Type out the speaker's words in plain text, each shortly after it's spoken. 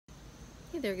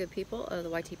Hey there, good people of the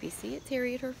YTPC. It's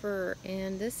Harriet Herfer,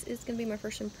 and this is going to be my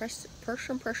first impression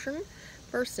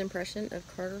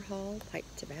of Carter Hall pipe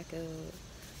tobacco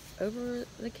over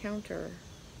the counter.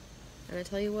 And I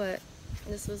tell you what,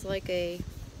 this was like a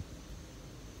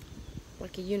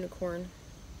unicorn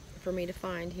for me to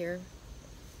find here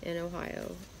in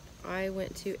Ohio. I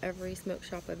went to every smoke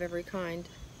shop of every kind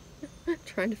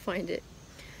trying to find it,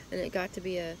 and it got to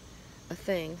be a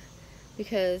thing,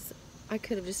 because I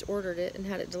could have just ordered it and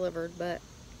had it delivered, but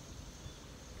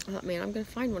I thought, man, I'm going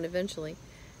to find one eventually.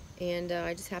 And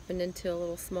I just happened into a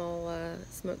little small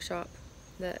smoke shop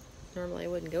that normally I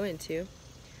wouldn't go into,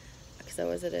 because I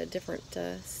was at a different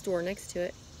store next to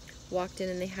it. Walked in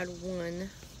and they had one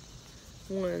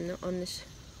on the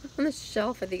on the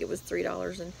shelf. I think it was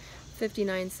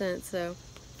 $3.59. So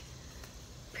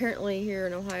apparently here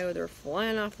in Ohio they're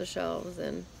flying off the shelves,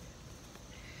 and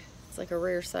it's like a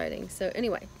rare sighting. So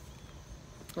anyway,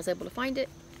 I was able to find it.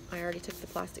 I already took the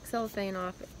plastic cellophane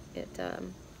off. It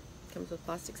comes with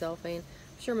plastic cellophane.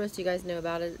 I'm sure most of you guys know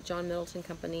about it. John Middleton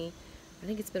Company. I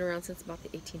think it's been around since about the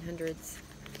 1800s.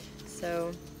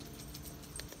 So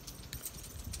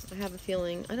I have a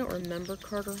feeling, I don't remember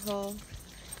Carter Hall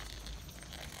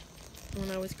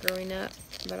when I was growing up,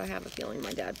 but I have a feeling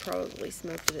my dad probably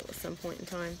smoked it at some point in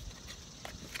time.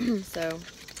 So I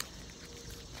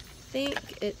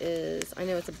think it is, I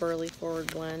know it's a burley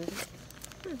forward blend.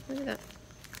 Look at that.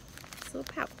 This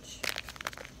little pouch.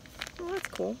 Oh, that's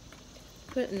cool.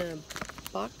 Put it in a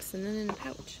box and then in a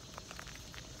pouch.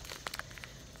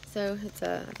 So it's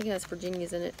I think it has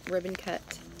Virginia's in it, ribbon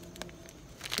cut.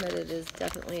 But it is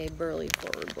definitely a burley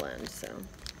forward blend, so.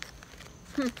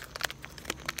 Let's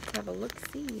have a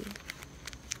look-see.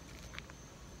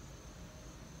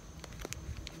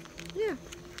 Yeah.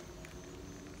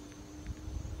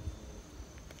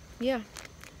 Yeah.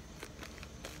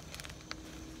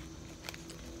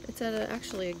 It's at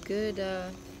actually a good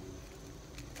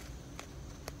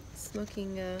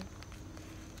smoking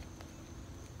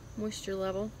moisture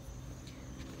level.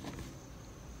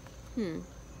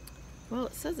 Well,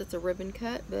 it says it's a ribbon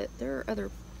cut, but there are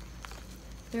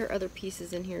other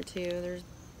pieces in here too. There's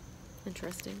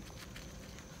interesting.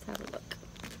 Let's have a look.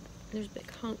 There's big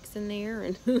hunks in there,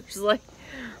 and there's like,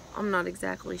 I'm not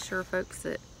exactly sure, folks,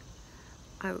 that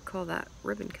I would call that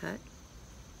ribbon cut.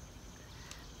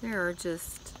 There are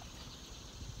just,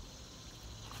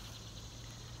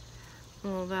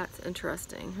 well, that's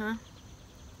interesting, huh?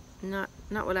 Not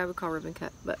what I would call ribbon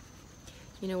cut, but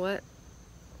you know what?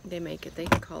 They make it. They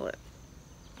can call it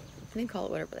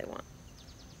whatever they want.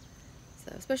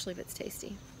 So, especially if it's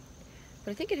tasty.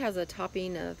 But I think it has a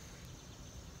topping of,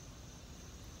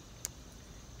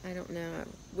 I don't know,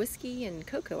 whiskey and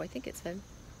cocoa, I think it said.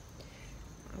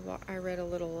 I read a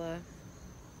little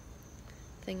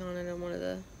thing on it in one of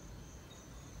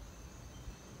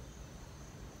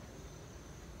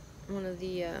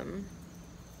the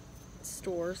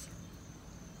stores.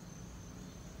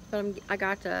 But I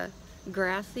got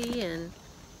grassy and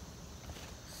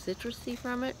citrusy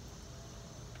from it.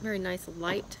 Very nice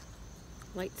light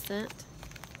scent.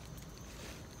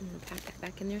 I'm gonna pack that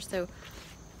back in there. So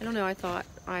I don't know, I thought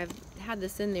I've had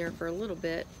this in there for a little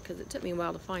bit because it took me a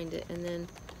while to find it, and then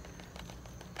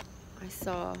I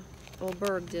saw old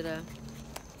Berg did a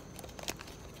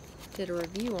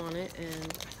review on it, and I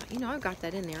thought, you know, I've got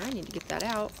that in there. I need to get that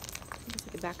out. I guess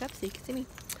I could back up so you can see me.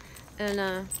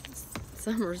 And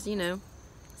summer's, you know,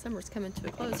 summer's coming to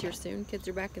a close here soon. Kids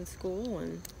are back in school,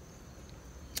 and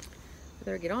we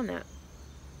better get on that.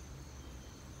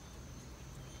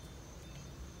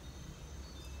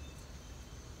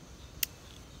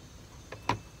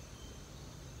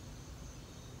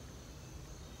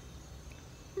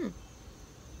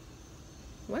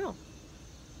 Well,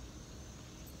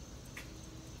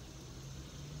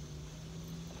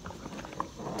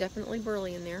 definitely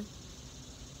burley in there. I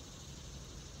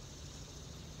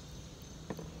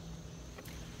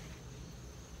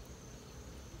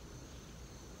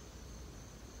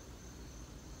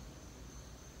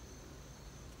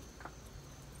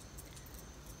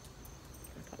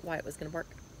thought Wyatt was gonna bark.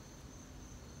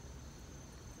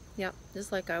 Yep,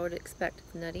 just like I would expect.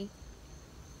 It's nutty.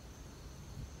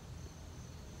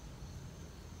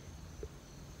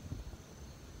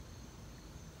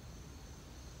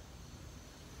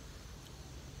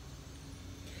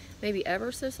 Maybe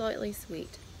ever so slightly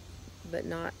sweet, but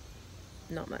not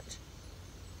much.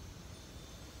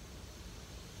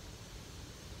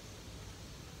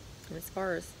 And as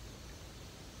far as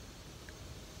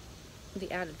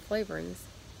the added flavorings,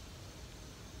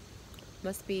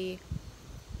 must be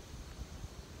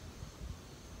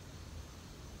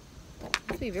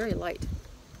very light.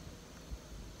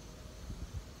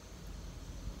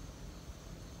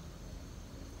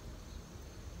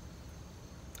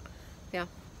 Yeah,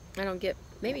 I don't get,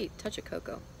 maybe a touch of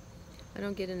cocoa. I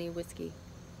don't get any whiskey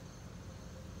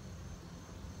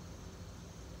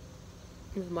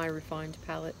with my refined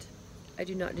palate. I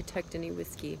do not detect any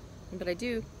whiskey, but I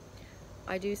do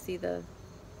see the,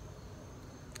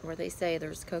 where they say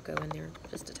there's cocoa in there,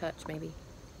 just a touch maybe.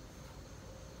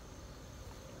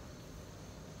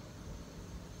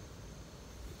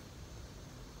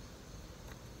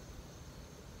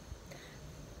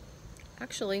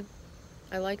 Actually,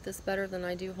 I like this better than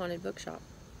I do Haunted Bookshop.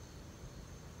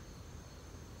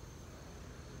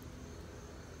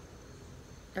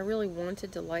 I really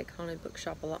wanted to like Haunted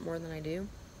Bookshop a lot more than I do.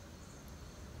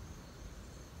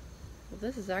 Well,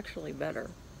 this is actually better.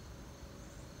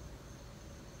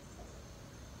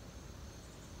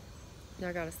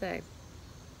 I gotta say.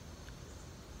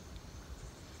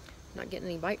 Not getting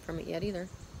any bite from it yet either.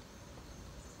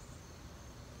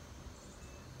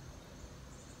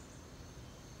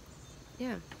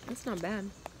 Yeah, it's not bad.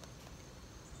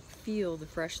 Feel the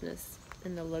freshness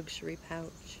in the luxury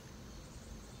pouch.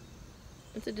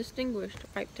 It's a distinguished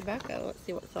pipe tobacco. Let's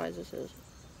see what size this is.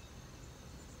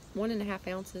 1.5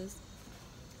 ounces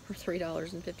for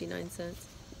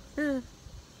 $3.59.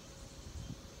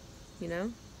 You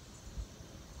know?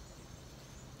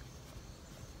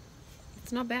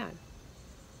 It's not bad.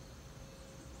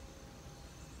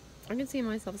 I can see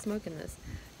myself smoking this.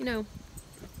 You know,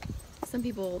 some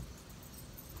people,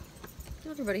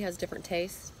 everybody has different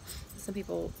tastes. Some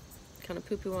people kind of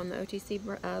poo-poo on the OTC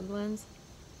blends.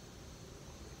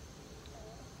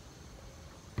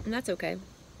 And that's okay.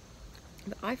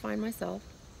 But I find myself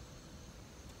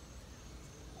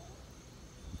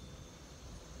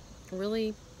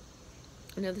really,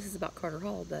 I know this is about Carter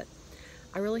Hall, but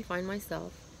I really find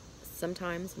myself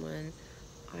sometimes when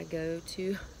I go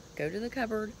to the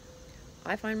cupboard,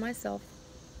 I find myself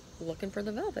looking for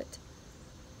the velvet.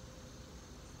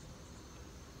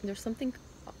 There's something,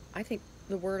 I think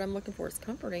the word I'm looking for is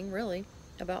comforting, really,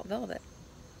 about velvet.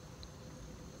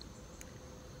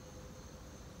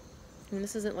 And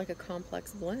this isn't like a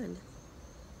complex blend.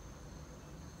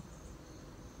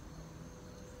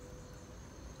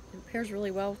 It pairs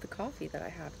really well with the coffee that I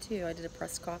have too. I did a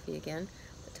pressed coffee again,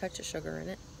 with a touch of sugar in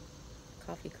it.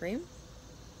 Coffee cream.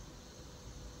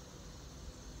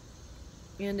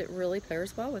 And it really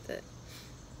pairs well with it.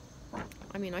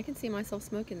 I mean, I can see myself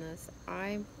smoking this.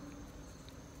 You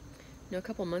know, a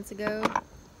couple months ago,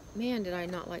 man, did I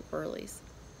not like Burley's.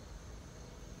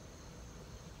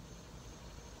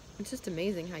 It's just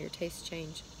amazing how your tastes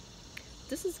change.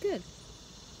 This is good.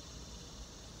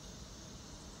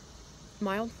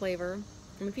 Mild flavor.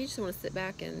 I mean, if you just want to sit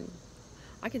back and,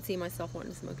 I can see myself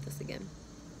wanting to smoke this again.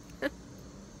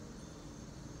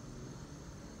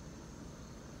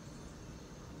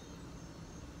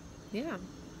 Yeah.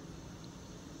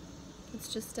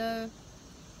 It's just,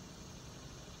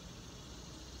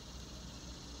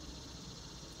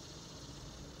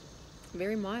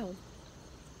 very mild.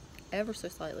 Ever so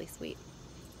slightly sweet.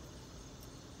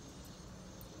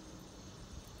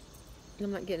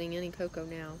 I'm not getting any cocoa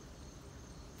now.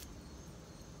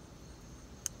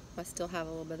 I still have a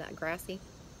little bit of that grassy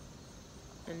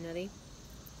and nutty.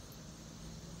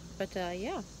 But,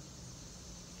 yeah.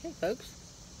 Hey, folks.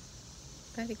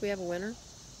 I think we have a winner.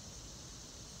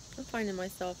 I'm finding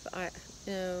myself,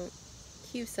 you know,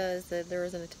 Hugh says that there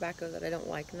isn't a tobacco that I don't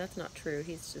like, and that's not true.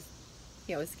 He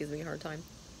always gives me a hard time.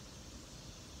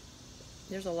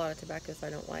 There's a lot of tobaccos I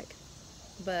don't like,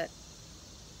 but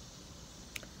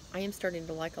I am starting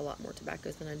to like a lot more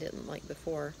tobaccos than I didn't like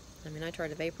before. I mean, I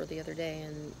tried a vapor the other day,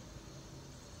 and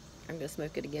I'm going to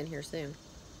smoke it again here soon.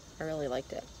 I really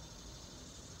liked it.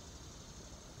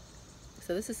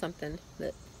 So this is something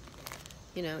that,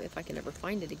 you know, if I can ever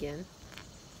find it again,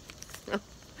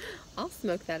 I'll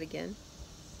smoke that again.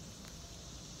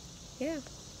 Yeah.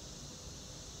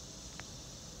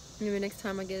 Maybe next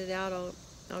time I get it out,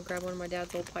 I'll grab one of my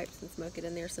dad's old pipes and smoke it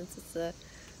in there, since it's a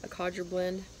codger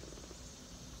blend.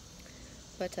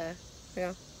 But,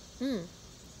 yeah.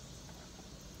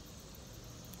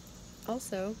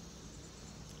 Also,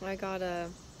 I got a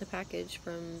package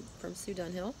from Sue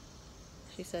Dunhill.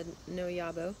 She said no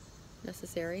yabo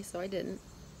necessary, so I didn't.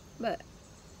 But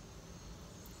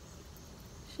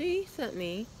she sent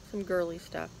me some girly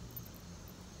stuff.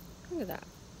 Look at that.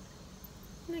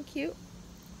 Isn't that cute?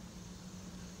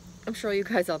 I'm sure you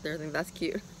guys out there think that's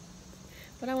cute.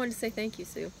 But I wanted to say thank you,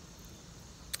 Sue.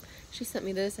 She sent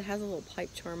me this. It has a little pipe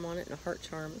charm on it and a heart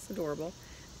charm. It's adorable.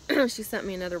 She sent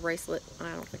me another bracelet.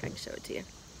 I don't think I can show it to you.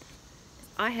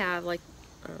 I have, like,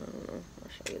 I don't know if I'll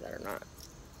show you that or not.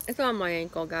 It's on my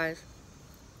ankle, guys.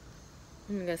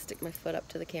 I'm going to stick my foot up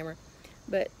to the camera.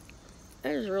 But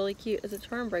It is really cute. It's a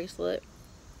charm bracelet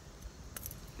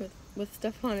with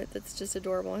stuff on it that's just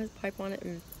adorable. It has a pipe on it,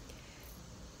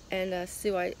 and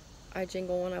Sue, I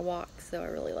jingle when I walk, so I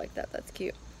really like that. That's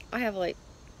cute. I have like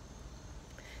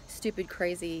stupid,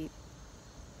 crazy,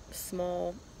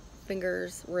 small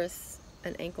fingers, wrists,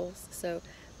 and ankles. So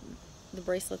the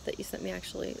bracelet that you sent me,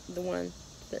 actually, the one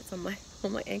that's on my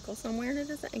ankle somewhere, and it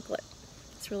is an anklet.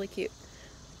 It's really cute.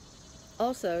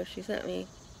 Also, she sent me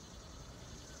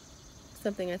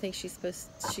something. I think she's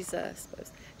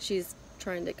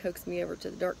trying to coax me over to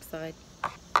the dark side.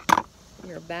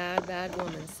 You're a bad, bad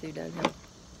woman, Sue Dunhill.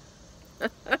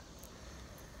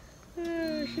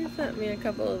 She sent me a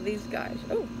couple of these guys.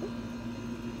 Oh,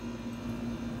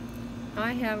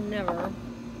 I have never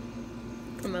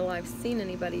in my life seen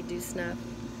anybody do snuff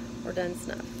or done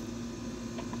snuff.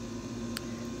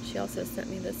 She also sent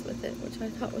me this with it, which I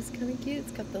thought was kind of cute.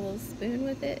 It's got the little spoon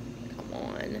with it. Come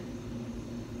on.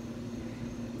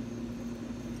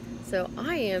 So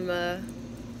I am, I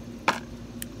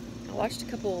watched a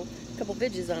couple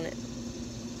vidges on it.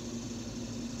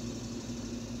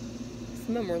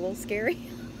 Some of them were a little scary.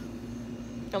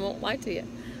 I won't lie to you.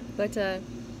 But,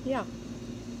 yeah.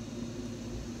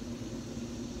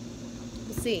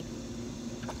 We'll see.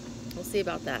 We'll see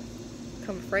about that.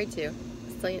 I'm afraid to.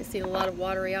 I've seen a lot of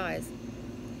watery eyes.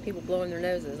 People blowing their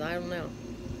noses. I don't know.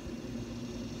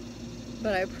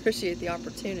 But I appreciate the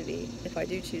opportunity if I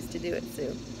do choose to do it,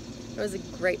 Sue. It was a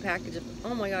great package of,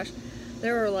 oh my gosh,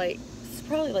 there were like,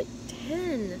 probably like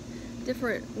 10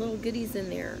 different little goodies in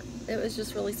there. It was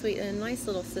just really sweet, and a nice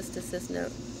little sis-to-sis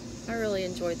note. I really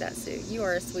enjoyed that, Sue. You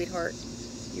are a sweetheart.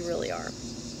 You really are.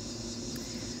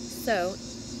 So,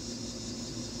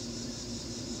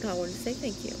 I wanted to say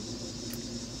thank you.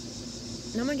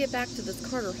 Now I'm going to get back to this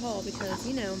Carter haul because,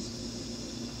 you know,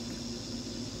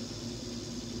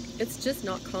 it's just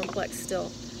not complex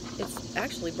still. It's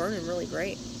actually burning really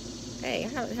great. Hey, I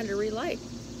haven't had to relight,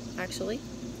 actually.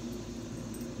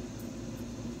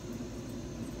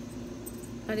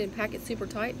 I didn't pack it super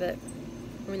tight, but,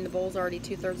 I mean, the bowl's already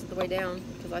 2/3 of the way down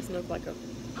because I smoke like a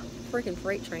freaking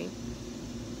freight train.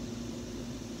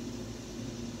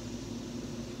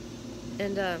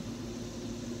 And,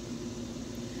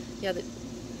 yeah,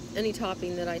 any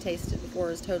topping that I tasted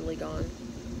before is totally gone.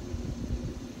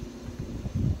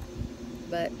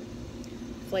 But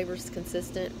flavor's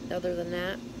consistent other than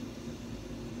that.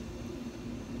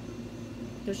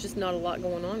 There's just not a lot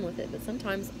going on with it, but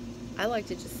sometimes I like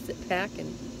to just sit back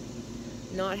and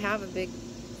not have a big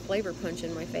flavor punch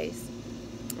in my face.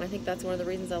 I think that's one of the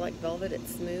reasons I like Velvet.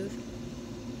 It's smooth.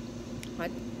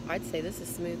 I'd say this is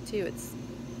smooth too.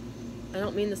 I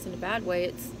don't mean this in a bad way.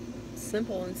 It's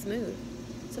simple and smooth.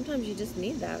 Sometimes you just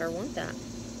need that or want that.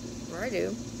 Or I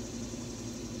do.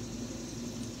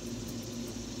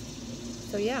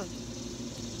 So yeah.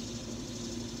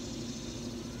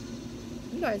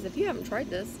 You guys, if you haven't tried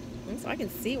this, I can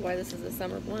see why this is a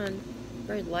summer blend.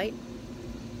 Very light.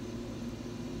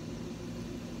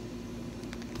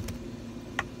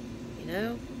 You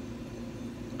know,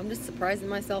 I'm just surprising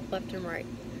myself left and right.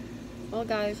 Well,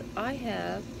 guys, I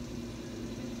have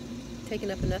taken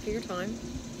up enough of your time.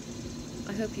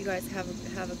 I hope you guys have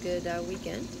a good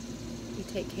weekend. You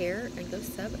take care and go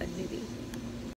sub a newbie.